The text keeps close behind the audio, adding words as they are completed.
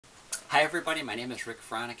Hi everybody, my name is Rick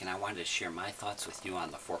Fronick and I wanted to share my thoughts with you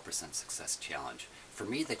on the 4% Success Challenge. For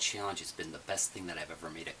me, the challenge has been the best thing that I've ever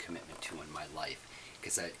made a commitment to in my life.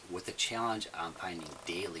 Because with the challenge, I'm finding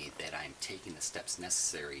daily that I'm taking the steps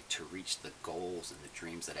necessary to reach the goals and the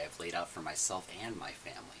dreams that I have laid out for myself and my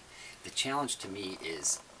family. The challenge to me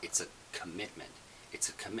is, it's a commitment. It's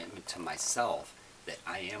a commitment to myself that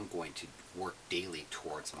I am going to work daily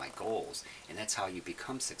towards my goals, and that's how you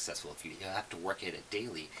become successful. If you have to work at it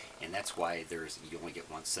daily, and that's why you only get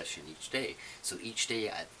one session each day. So each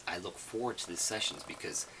day I look forward to the sessions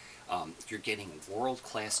because you're getting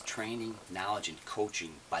world-class training, knowledge, and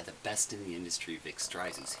coaching by the best in the industry, Vick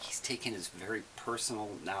Strizheus. He's taken his very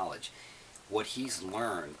personal knowledge, what he's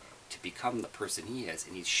learned to become the person he is,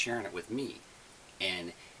 and he's sharing it with me.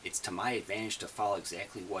 And it's to my advantage to follow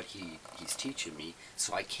exactly what he's teaching me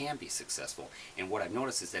so I can be successful. And what I've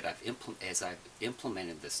noticed is that as I've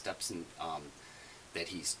implemented the steps that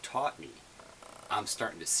he's taught me, I'm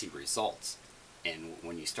starting to see results. And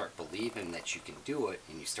when you start believing that you can do it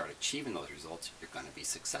and you start achieving those results, you're going to be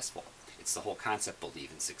successful. It's the whole concept,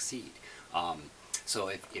 believe and succeed. So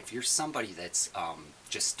if you're somebody that's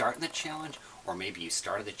just starting the challenge, or maybe you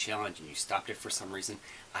started the challenge and you stopped it for some reason,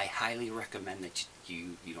 I highly recommend that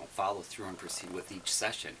you don't follow through and proceed with each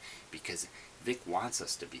session, because Vic wants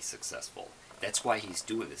us to be successful. That's why he's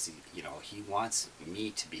doing this. He wants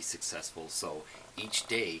me to be successful. So each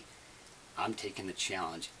day I'm taking the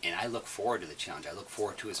challenge, and I look forward to the challenge. I look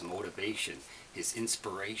forward to his motivation, his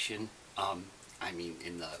inspiration.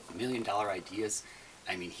 In the $1 Million Ideas,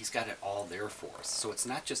 he's got it all there for us. So it's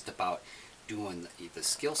not just about doing the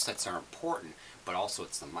skill sets are important, but also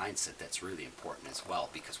it's the mindset that's really important as well,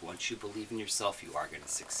 because once you believe in yourself, you are going to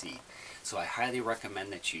succeed. So I highly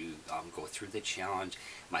recommend that you go through the challenge.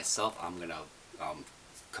 Myself, I'm going to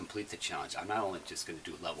complete the challenge. I'm not only just going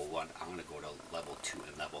to do level 1, I'm going to go to level 2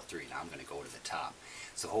 and level 3, and I'm going to go to the top.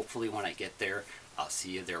 So hopefully when I get there, I'll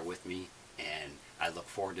see you there with me, and I look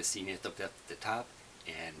forward to seeing you at the top.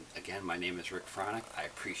 And again, my name is Rick Fronick. I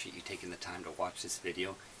appreciate you taking the time to watch this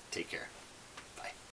video. Take care.